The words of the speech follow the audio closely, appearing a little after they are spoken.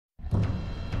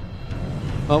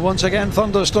Well, once again,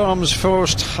 thunderstorms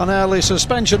forced an early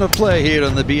suspension of play here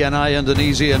in the BNI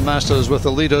Indonesian Masters with the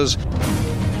leaders.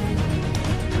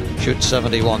 Shoot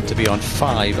 71 to be on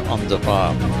 5 under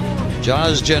par.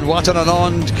 Jazz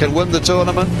Janwatananon can win the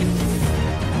tournament.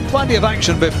 Plenty of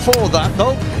action before that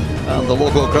though, and the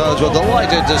local crowds were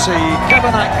delighted to see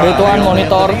Kevin Akbar. Tuan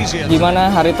monitor gimana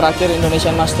hari terakhir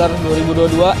Indonesian Master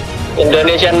 2022.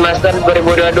 Indonesian Master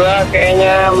 2022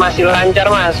 kayaknya masih lancar,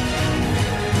 Mas.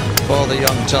 For the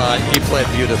young Thai, he played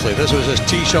beautifully. This was his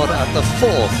tee shot at the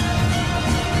 4th.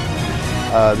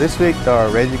 This week our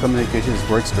radio communications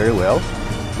works very well.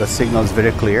 The signal is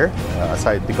very clear,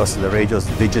 aside because the radio is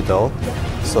digital,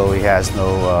 so it has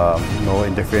no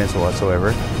interference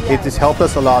whatsoever. It has helped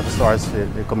us a lot as far as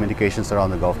the communications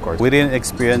around the golf course. We didn't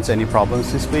experience any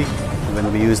problems this week when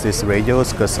we use these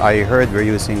radios, because I heard we're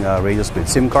using radios with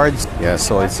SIM cards. Yeah,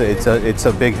 so it's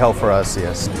a big help for us.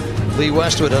 Yes. Lee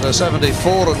Westwood had a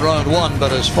 74 in round 1,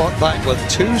 but has fought back with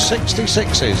 2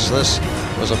 66s. This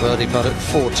was a birdie putt at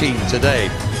 14 today.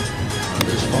 And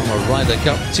his former Ryder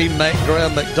Cup teammate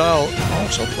Graham McDowell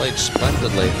also played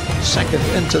splendidly, second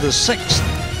into the 6th.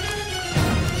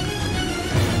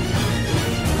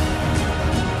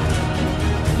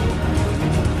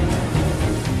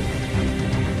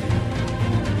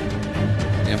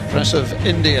 The impressive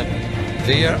Indian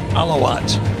Veer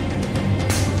Alawat.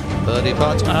 Birdie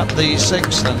putt at the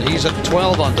 6th, and he's at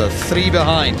 12 under, 3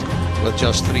 behind, with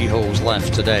just 3 holes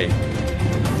left today.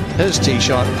 His tee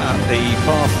shot at the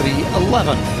par 3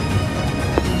 11th.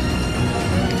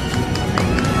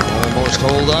 Almost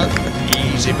hold out,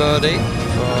 easy birdie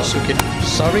for Sukin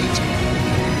Sarit.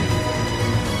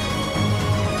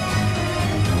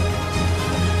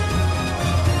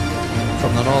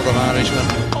 From the Northern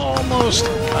Irishman, almost,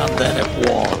 and then it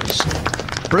was.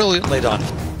 Brilliantly done.